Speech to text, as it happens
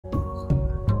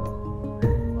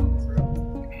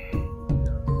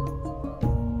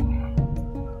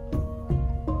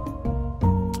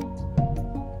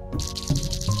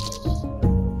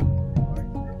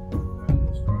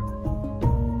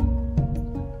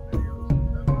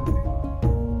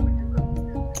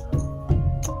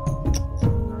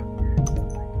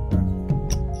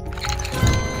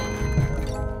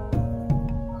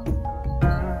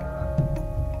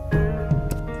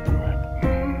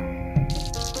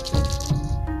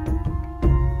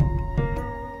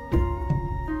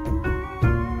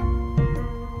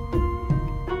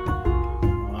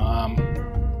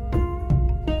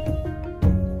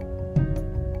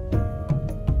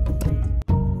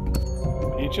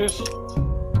bushes?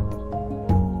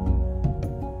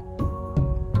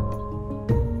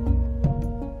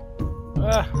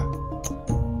 Ah.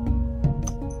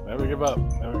 Never give up.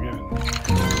 Never give in.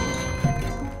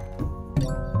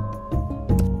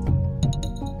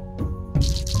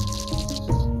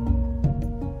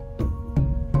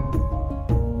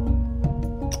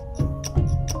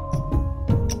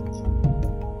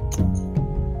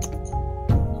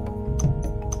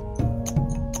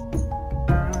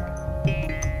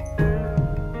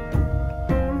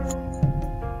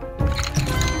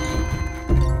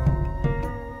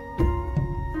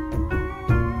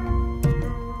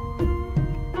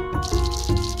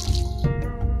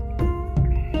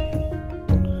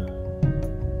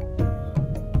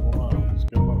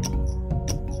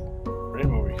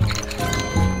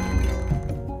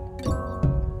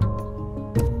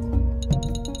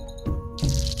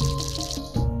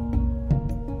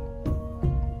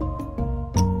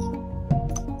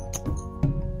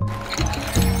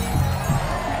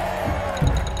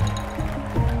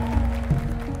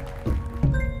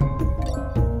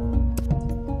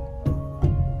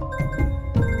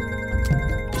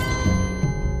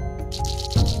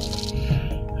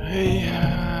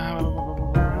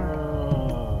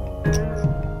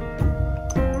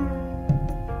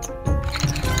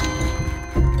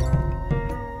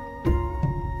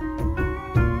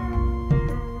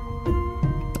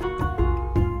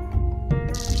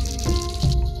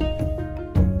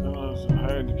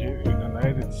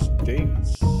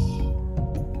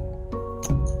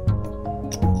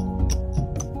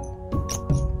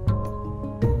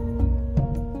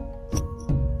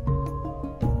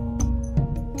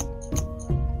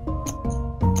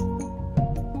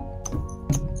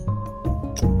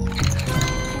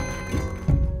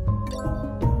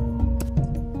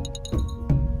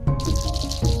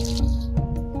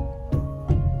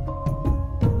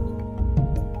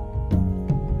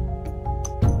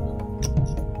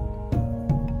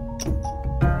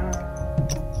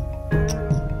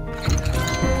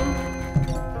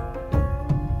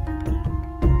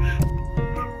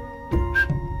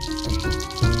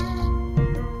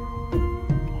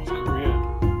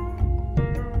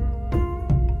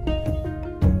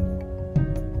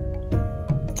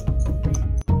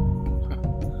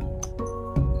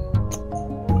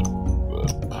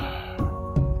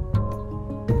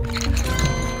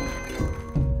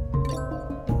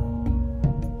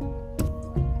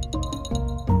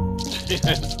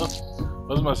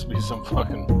 Those must be some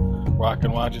fucking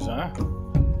rocket watches, huh?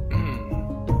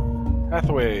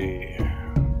 Hathaway.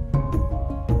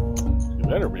 You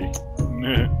better be.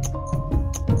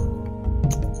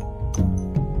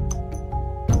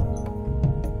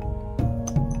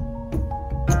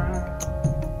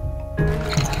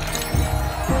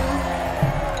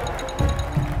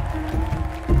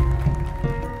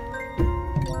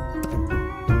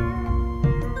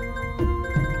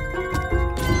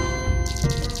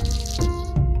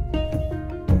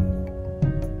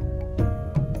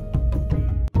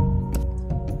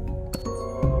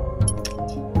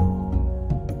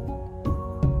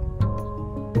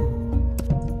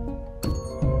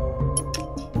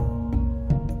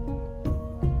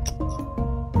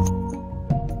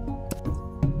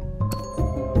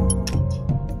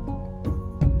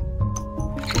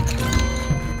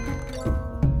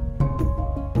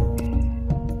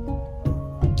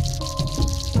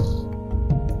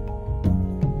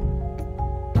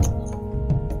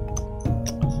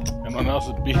 Else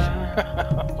is beat.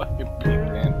 Fucking beat,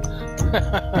 man.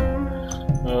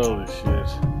 Holy shit.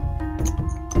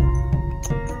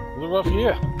 It was a rough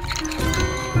year.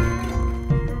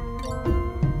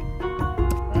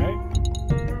 Right?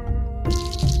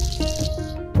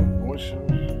 What should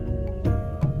we...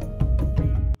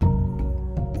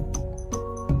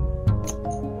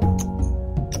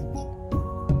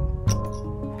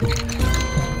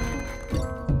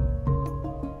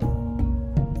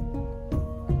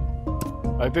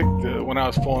 I think when I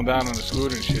was falling down on the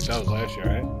scooter and shit, that was last year,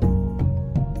 right?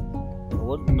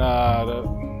 What? Nah,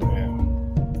 yeah.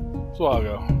 It's a while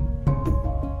ago.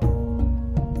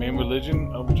 Main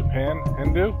religion of Japan,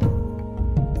 Hindu?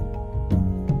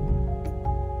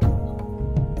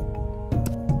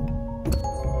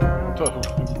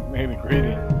 Main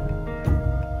ingredient.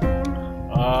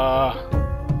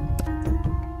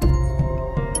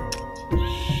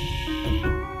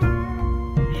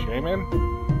 Shaman?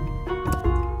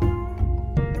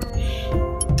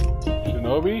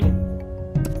 Shinobi?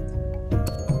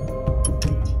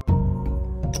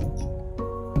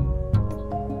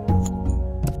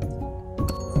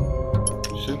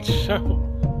 Shinto?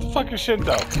 What the fuck is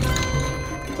Shinto? I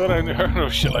thought I heard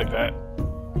of shit like that.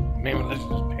 Main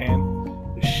religion of Japan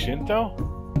is Shinto?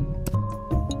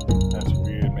 That's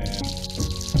weird, man.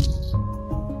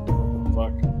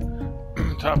 What the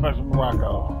fuck? Top back to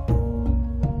Morocco.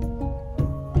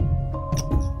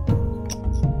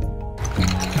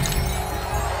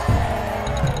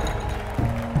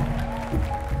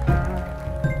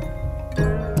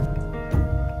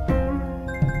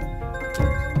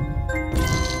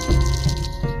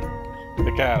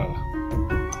 The Canada.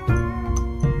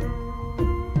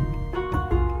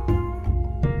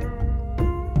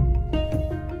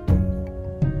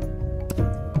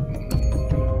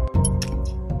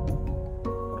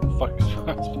 Fuck is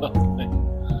that spelling?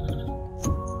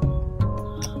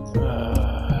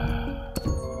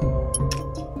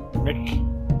 Mick.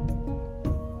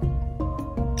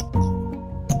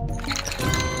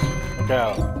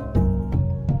 Macau.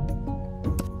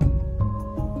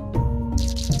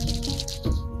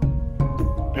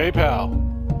 PayPal.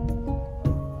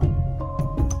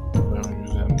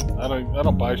 I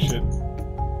don't buy shit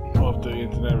off the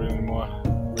internet anymore.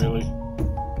 Really.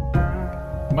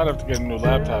 I might have to get a new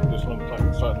laptop. This one's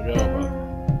fucking starting to go, but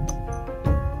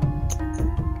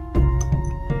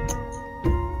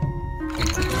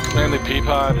mainly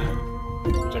Peapod,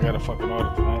 which I gotta fucking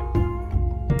order tonight.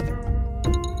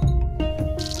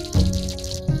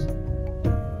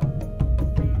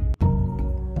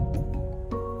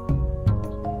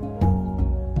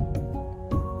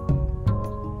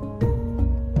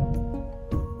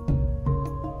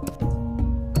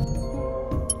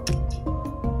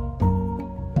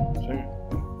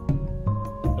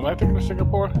 Am I thinking of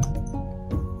Singapore?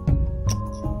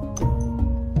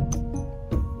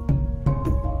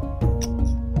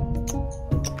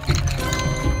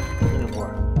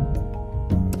 Singapore.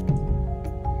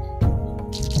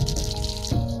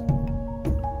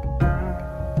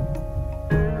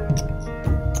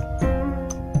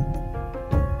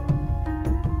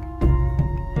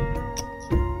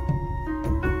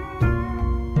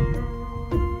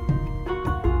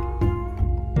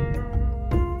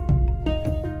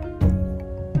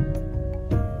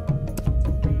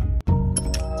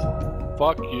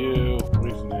 Fuck you,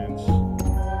 reasonings.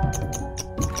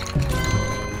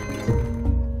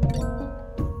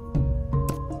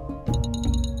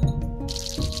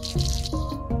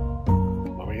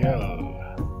 L'Oreal.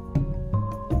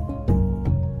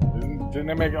 Didn't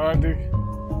they make R&D?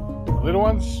 Little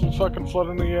ones fucking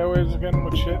flooding the airways again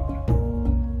with shit?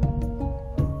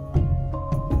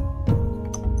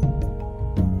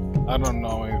 I don't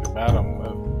know anything about them.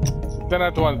 If they're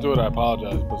not the one to do it, I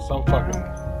apologize, but some fucking...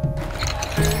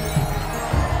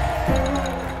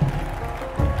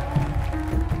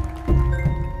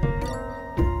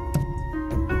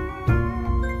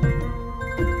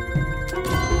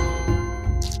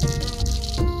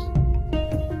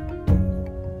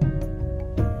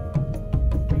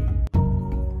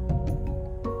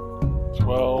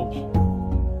 12.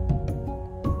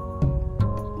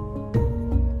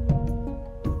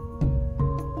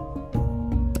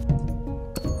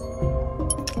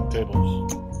 Tables.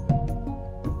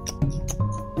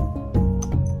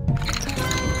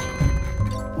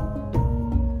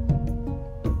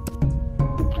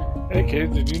 Hey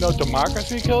kids, did you know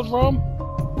democracy killed Rome?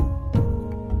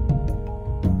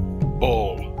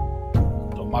 Bull.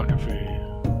 Democracy.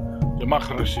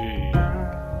 Democracy.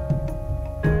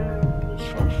 It's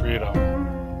for freedom.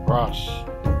 Ross.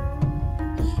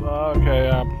 Okay,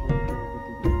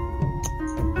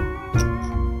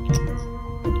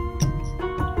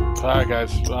 alright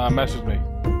guys, message me.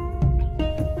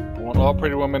 I want all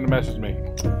pretty women to message me.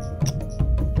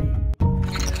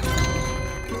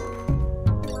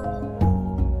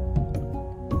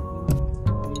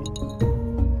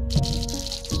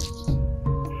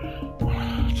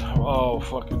 Oh,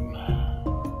 fucking... I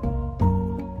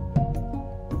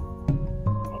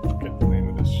forget the name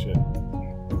of this shit.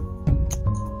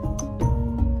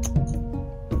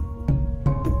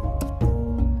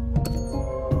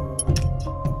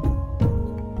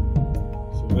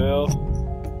 Seville.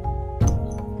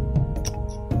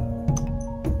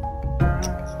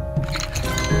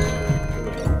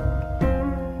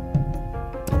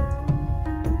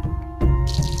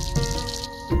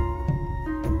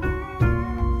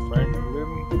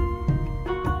 Franklin.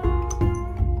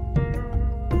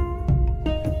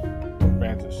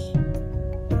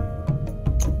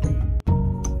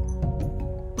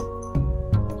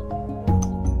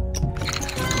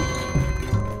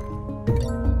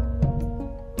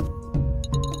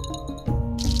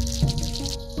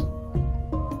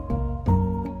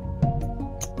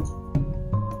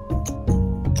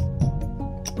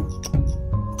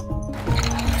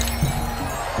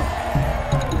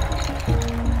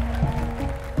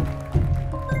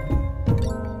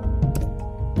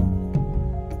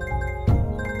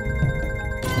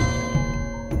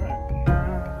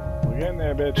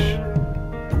 here, bitch.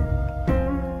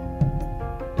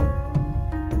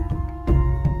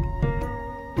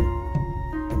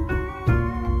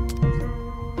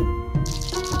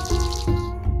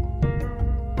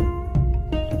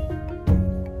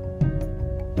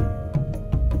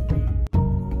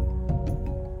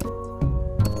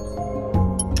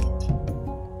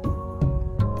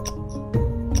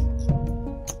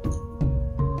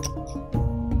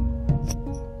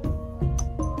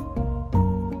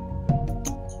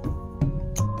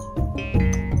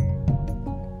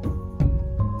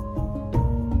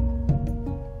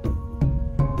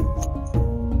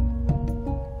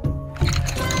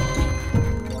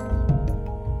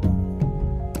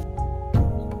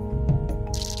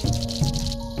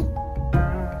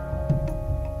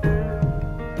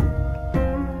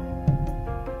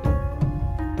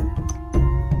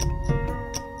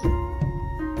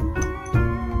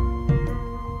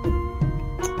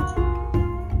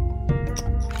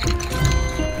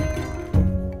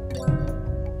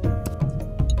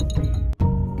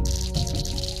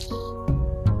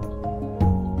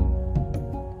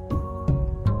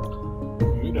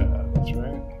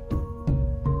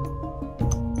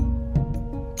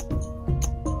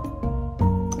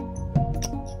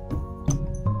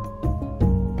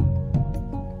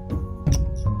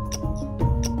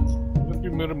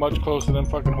 Much closer than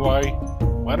fucking Hawaii.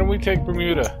 Why don't we take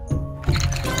Bermuda?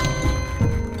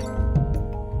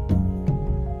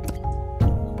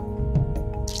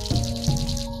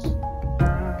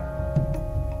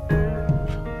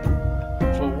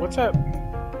 So what's that?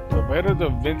 The better the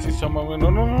Vinci someone? No.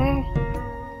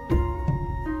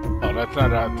 Oh, that's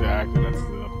not out the actor. That's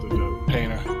the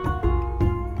painter.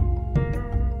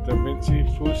 Da Vinci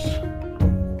Fus.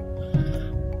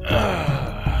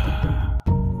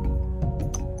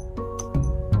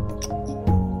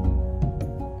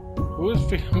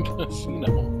 Fumicino.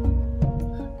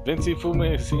 Vinci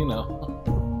Fumicino.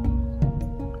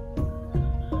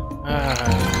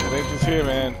 They just here,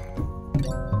 man.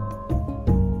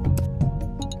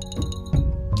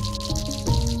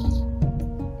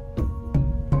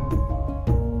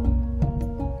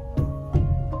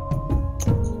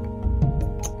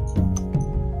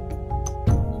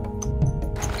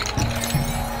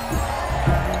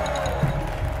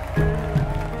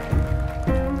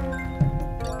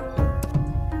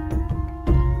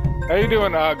 How you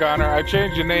doing, Ghana? I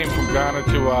changed your name from Ghana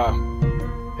to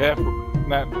half,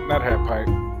 not half pint.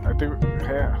 I think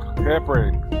half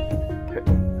brain,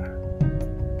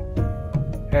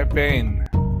 half bane,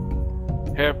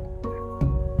 half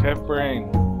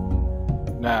brain.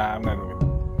 Nah, I'm not even.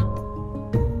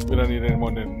 We don't need any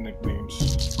more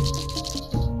nicknames.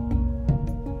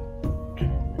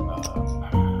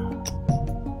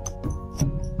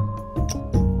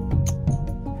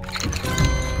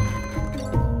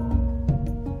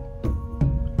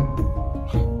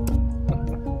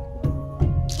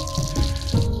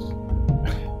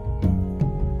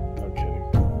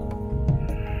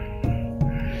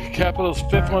 Capital's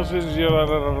fifth most visited.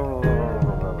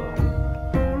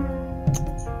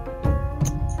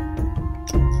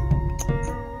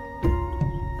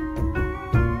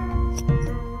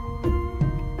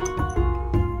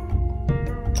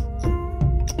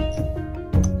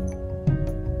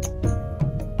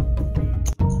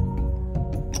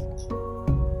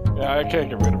 Yeah, I can't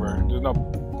get rid of her. There's no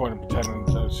point in pretending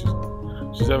that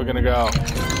she's ever gonna go.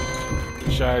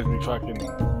 She shies me fucking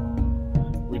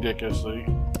ridiculously.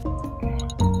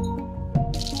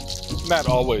 Not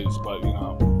always, but you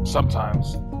know,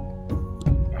 sometimes.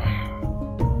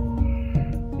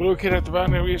 Little kid at the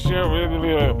bottom of each year,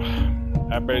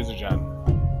 at Bazajan.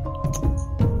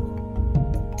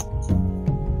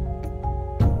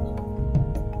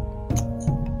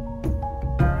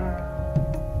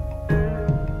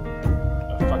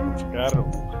 I fucking forgot it.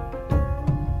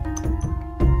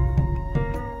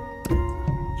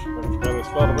 I forgot it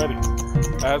spelled already.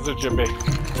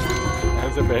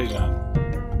 Azerbaijan.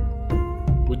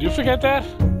 Would you forget that?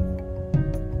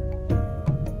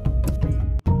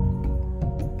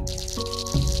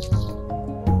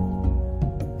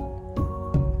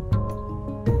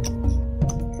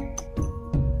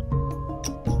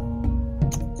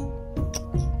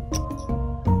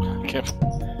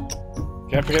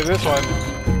 Can't forget this one.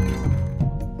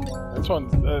 This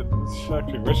one's it's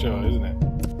actually Richard, isn't it?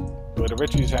 Where the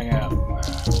Richies hang out.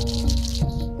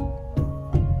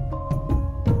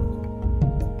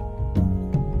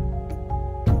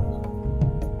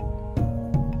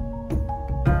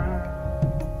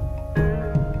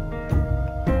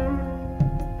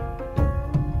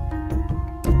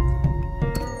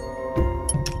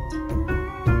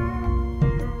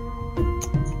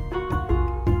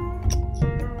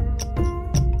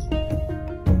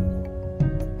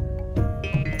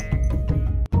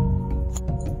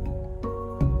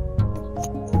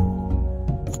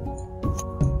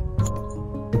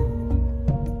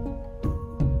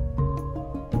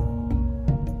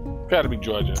 gotta be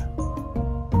Georgia.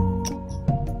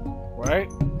 Right?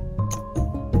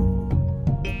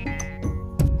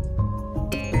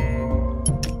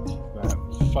 That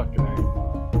fucking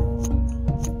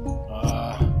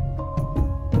A.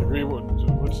 Agree with,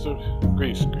 what's the...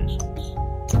 Greece. Come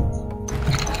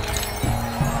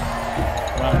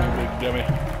on, you big dummy.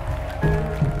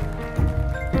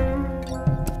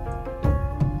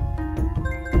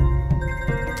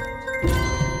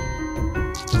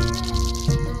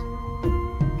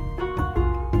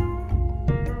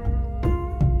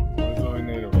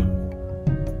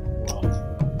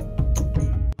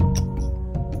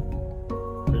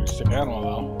 Animal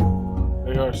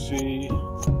though. ARC.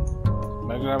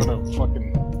 Imagine having a fucking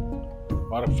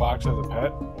water fox as a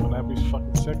pet. Wouldn't that be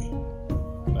fucking sick?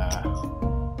 Nah.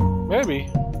 Maybe.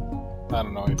 I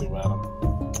don't know anything about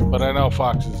them. But I know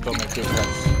foxes don't make good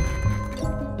pets.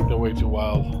 They're way too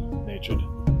wild-natured.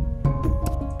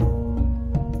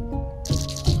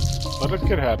 But it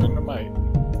could happen. It might.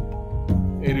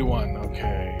 81.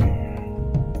 Okay.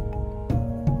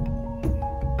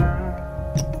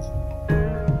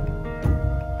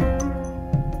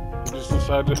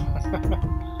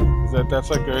 That's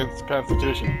like their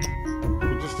constitution.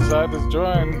 They just decided to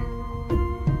join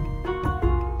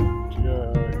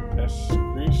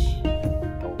Greece.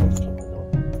 Oh,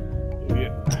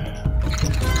 idiot.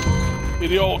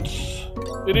 Idiots.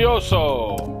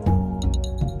 Idioso.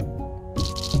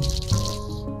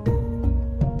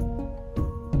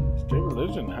 State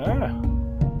religion, huh?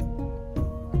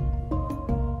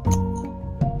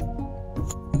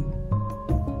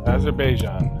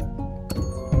 Azerbaijan.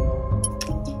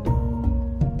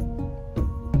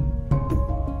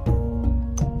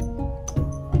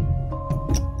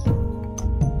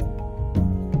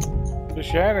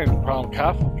 Christianity, the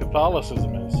problem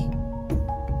Catholicism is.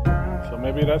 So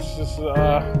maybe that's just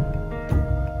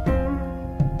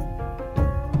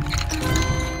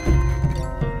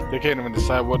they can't even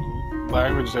decide what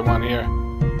language they want here.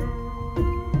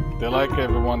 They like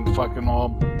everyone fucking all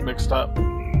mixed up.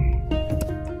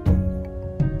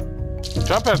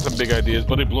 Trump had some big ideas,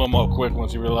 but he blew them all quick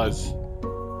once he realized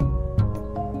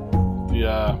he'd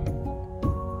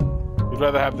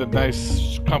rather have the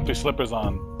nice comfy slippers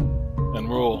on and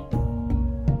rule,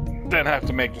 then have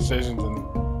to make decisions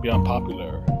and be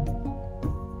unpopular.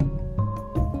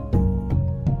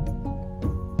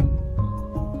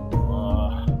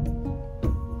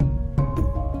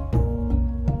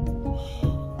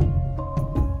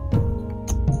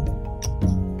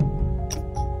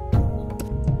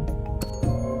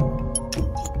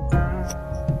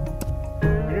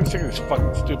 I'm getting sick of this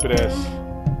fucking stupid ass.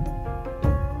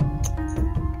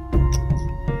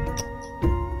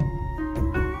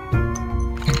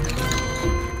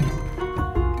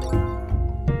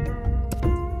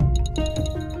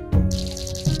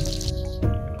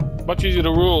 Much easier to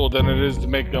rule than it is to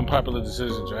make unpopular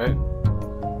decisions, right?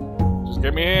 Just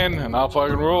get me in and I'll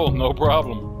fucking rule, no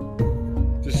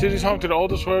problem. The city's home to the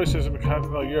oldest railway system in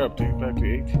continental Europe, dating back to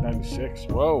 1896.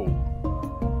 Whoa.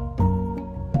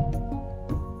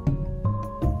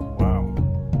 Wow.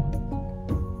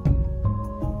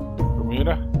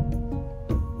 Bermuda?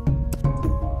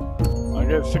 I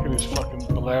get sick of these fucking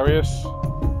hilarious.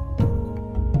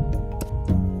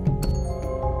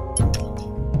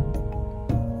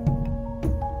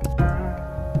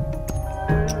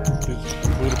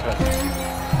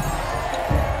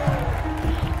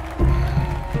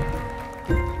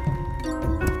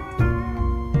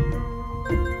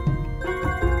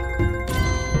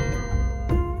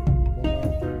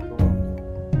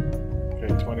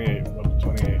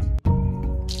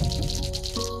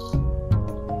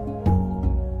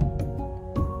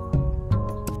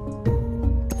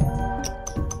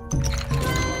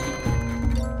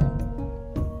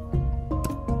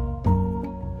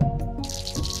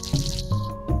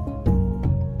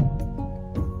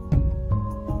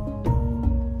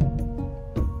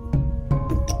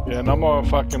 Yeah, no more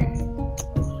fucking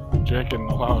drinking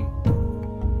alone.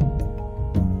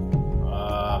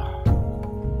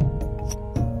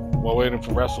 While waiting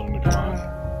for wrestling to come on.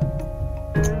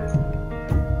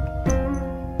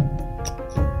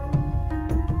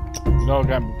 You know, I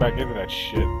got me back into that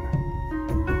shit.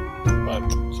 But,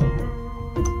 so.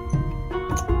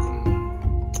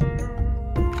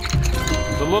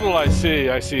 The little I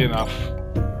see enough.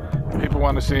 People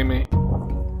want to see me.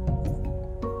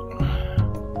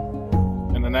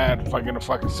 That if I'm gonna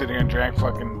fucking sit here and drink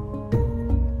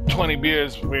fucking 20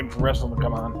 beers waiting for wrestling to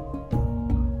come on.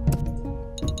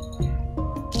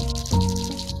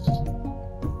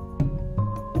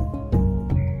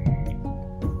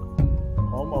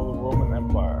 Home of the Roman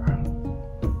Empire.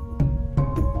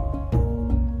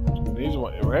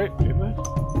 right? Isn't it?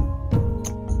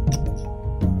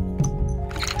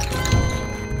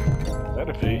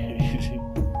 Better be easy.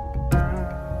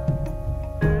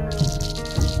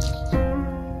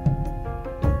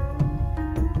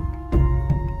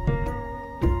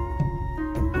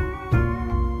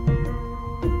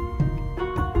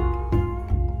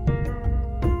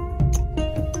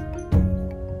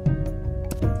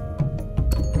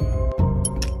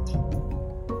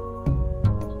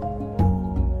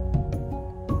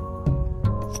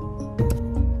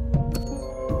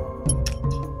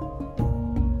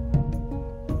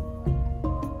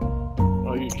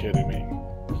 Are you kidding me?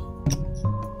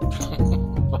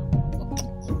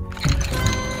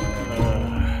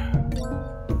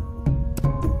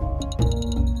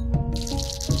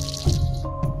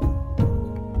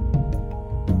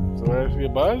 So where's your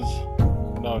Buzz?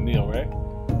 No, Neil, right?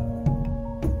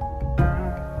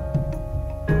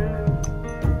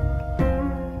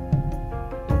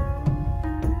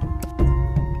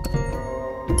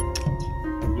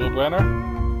 Neil Brenner?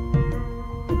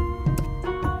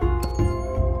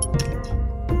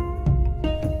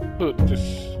 Who this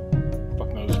fuck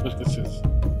knows who this is.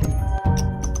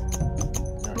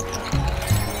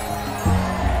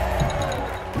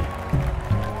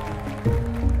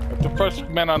 If the first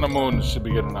man on the moon should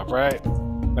be good enough, right?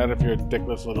 Not if you're a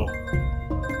dickless little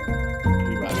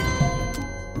Peabody.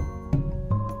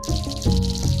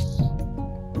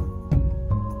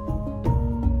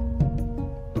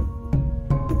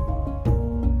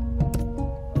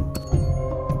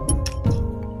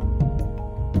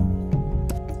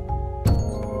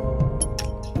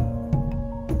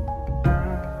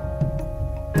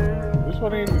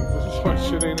 This one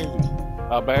shit ain't easy.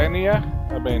 Albania?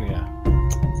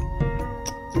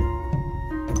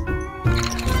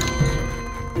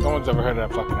 No one's ever heard of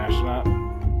that fucking astronaut.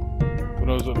 Who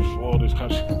knows of all these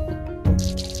countries?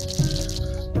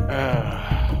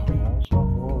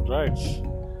 World rights.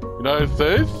 United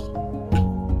States?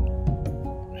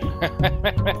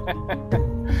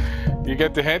 You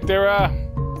get the hint there,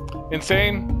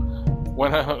 insane?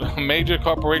 When a major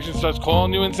corporation starts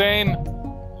calling you insane,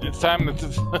 it's time to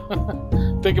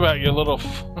think about your little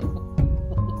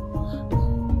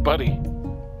buddy.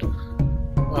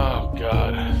 Oh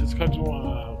God, this country one.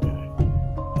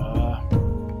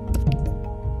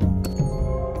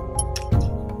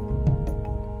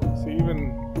 See,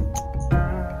 even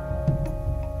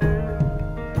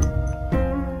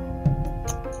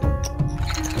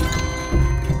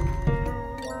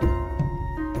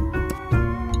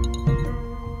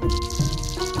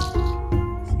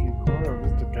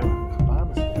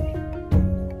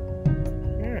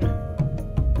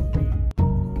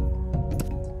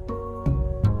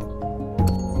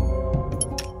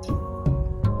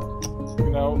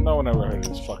no one ever heard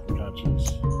of these fucking countries.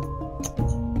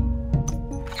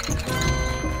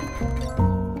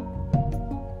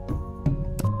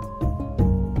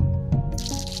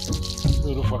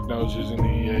 Who the fuck knows who's in the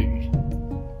EA?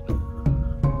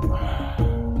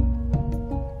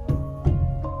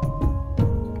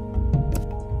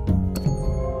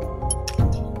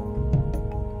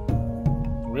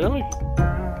 Really?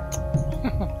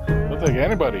 Don't think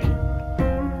anybody.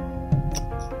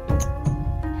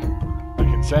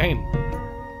 Insane.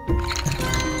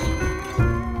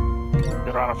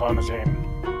 Get on the phone, insane.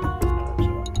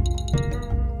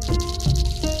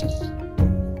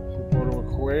 Puerto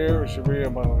Rico, Sharia,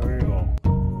 Malarino.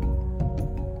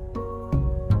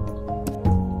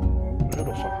 Who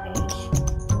the fuck knows?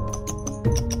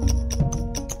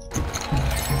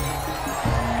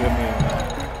 Give me a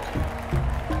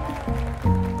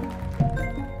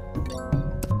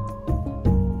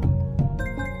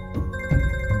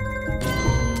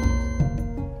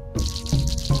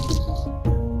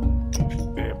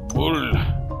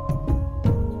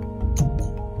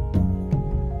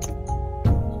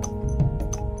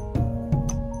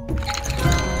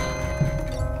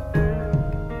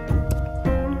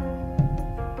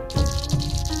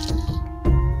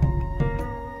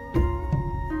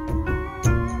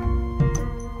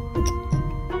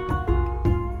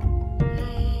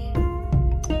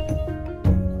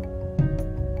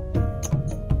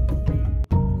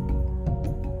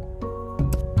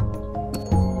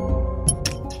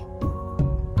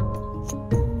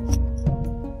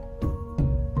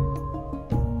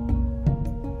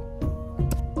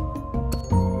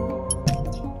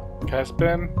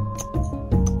Caspian.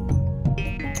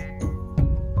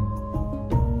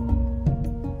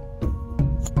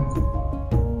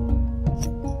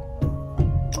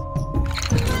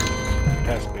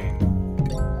 Caspian.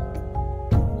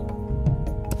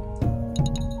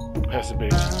 Has to be.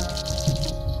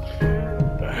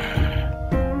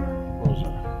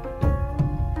 Rosen.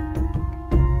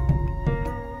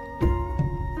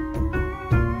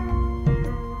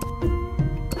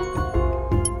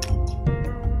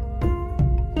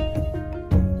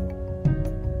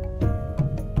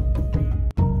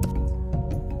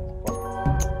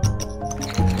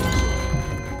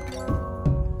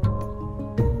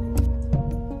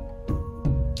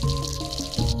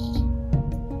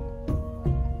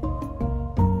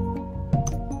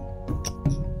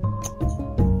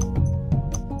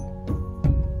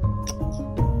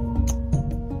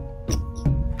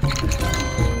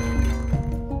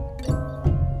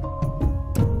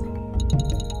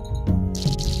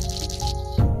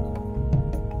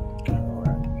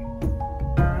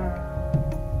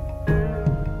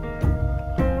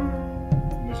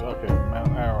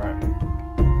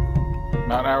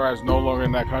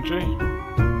 in that country?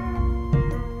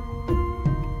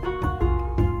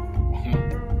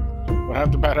 What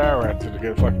happened to bad Ararat? Did it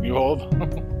get fucking you old?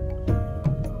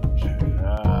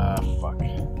 Fuck.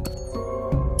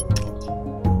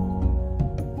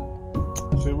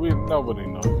 See, nobody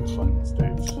knows these fucking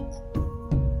states.